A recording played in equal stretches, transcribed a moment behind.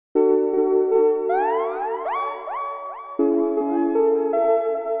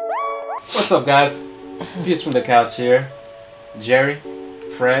What's up, guys? Views from the couch here. Jerry,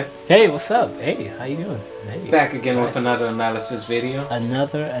 Fred. Hey, what's up? Hey, how you doing? Hey. Back again with another analysis video.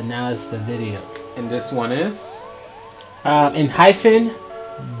 Another analysis video. And this one is ENHYPEN,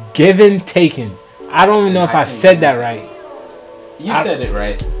 given taken. I don't even know if I said that right. You said it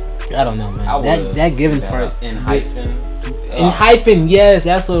right. I don't know, man. That given part. ENHYPEN. ENHYPEN, yes,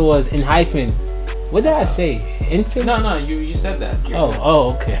 that's what it was. ENHYPEN. What did I say? Infant? No, you said that.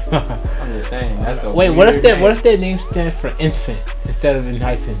 Oh, okay. I'm just saying. That's a wait. What if their name stands for infant instead of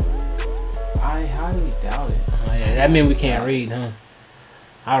ENHYPEN? I highly doubt it. Oh, yeah, that means we can't read, huh?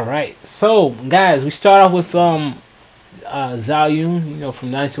 All right. So, guys, we start off with Zhao Yun, you know,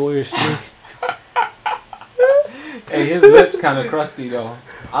 from Dynasty Warriors 3. Hey, his lips kind of crusty though.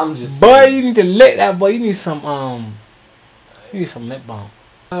 I'm just. Boy, saying. You need to lick that boy. You need some lip balm.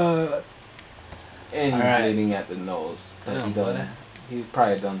 And he's bleeding at the nose because he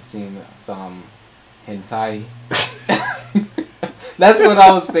probably done seen some hentai. That's what I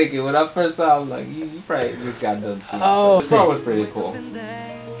was thinking when I first saw him. Like, you probably just got done seeing. Oh, this part was pretty cool.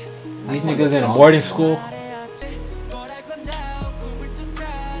 These niggas in a boarding school.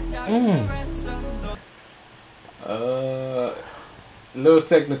 Little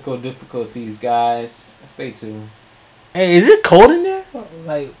technical difficulties, guys. Stay tuned. Hey, is it cold in there?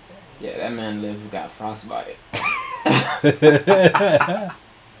 Like. Yeah, that man got frostbite.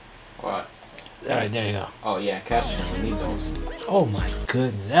 What? Alright, there you go. Oh yeah, caption. We need those. Oh my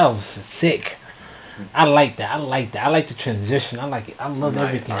goodness, that was sick. I like that. I like the transition. I like it. I love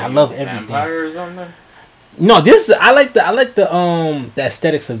everything. I love everything. Vampire or something? No, I like the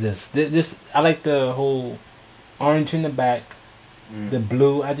aesthetics of this. This I like the whole orange in the back, the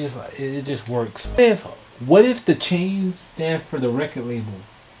blue. It just works. What if the chains stand for the record label?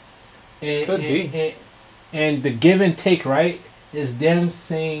 Could be. And the give and take, right, is them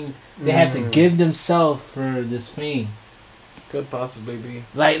saying they have to give themselves for this fame. Could possibly be.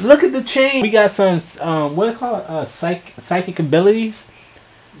 Like, look at the chain. We got some what do you call it? Psychic abilities.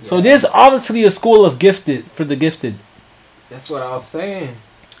 Yeah. So there's obviously a school of gifted for the gifted. That's what I was saying.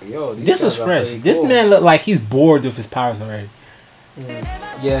 Yo, this is fresh. This man look like he's bored with his powers already.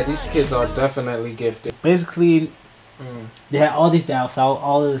 Yeah, these kids are definitely gifted. Basically, they had all these doubts,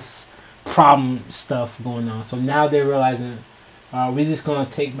 all this problem stuff going on. So now they're realizing, we're just gonna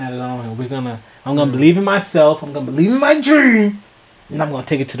take matters on, and I'm gonna believe in myself. I'm gonna believe in my dream, and I'm gonna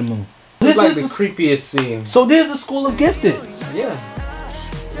take it to the moon. This is like the creepiest scene. So there's the school of gifted. Yeah.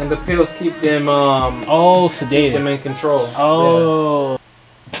 And the pills keep them sedated. Keep them in control. Oh.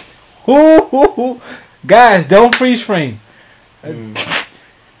 Yeah. Guys, don't freeze frame.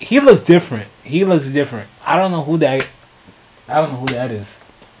 He looks different. He looks different. I don't know who that is.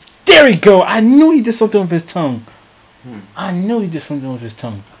 There we go. I knew he did something with his tongue. I knew he did something with his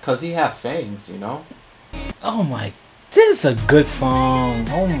tongue. Cause he have fangs, you know. Oh my, this is a good song.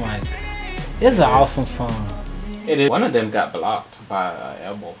 Oh my, it's an awesome song. It is. One of them got blocked by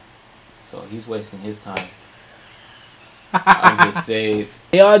elbow, so he's wasting his time. I'm just saying.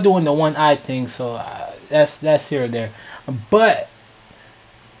 They are doing the one eye thing, so that's here or there. But,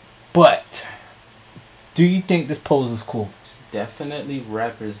 do you think this pose is cool? It's definitely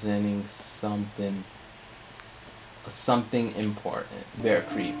representing something important. Bear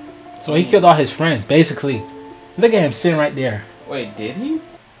creep. So he killed all his friends, basically. Look at him sitting right there. Wait, did he?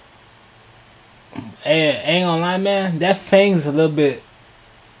 Hey, ain't gonna lie, man. That fang's a little bit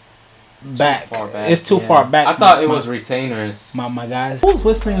back. Too far back. It's too far back. I thought it was retainers. My guys. Who's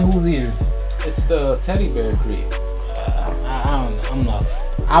whispering in whose ears? It's the teddy bear creep. I don't know. I'm lost.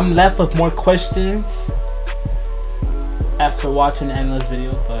 I'm left with more questions after watching the analyst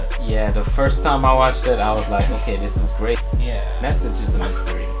video, but yeah, the first time I watched it, I was like, okay, this is great. Yeah. Message is a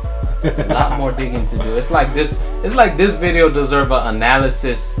mystery. A lot more digging to do. It's like this video deserves an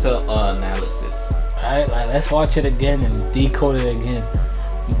analysis to analysis. Alright, let's watch it again and decode it again.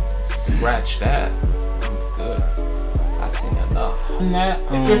 Scratch that. I'm good. I've seen enough.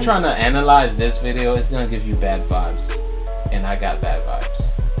 If you're trying to analyze this video, it's gonna give you bad vibes. And I got bad vibes.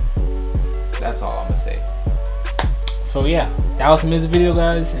 That's all I'm gonna say. So yeah, that was Miz's video,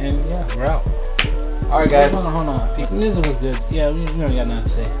 guys, and yeah, we're out. Alright, guys. Hold on. Miz was good. Yeah, we don't got nothing to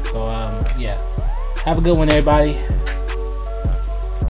say. So yeah, have a good one, everybody.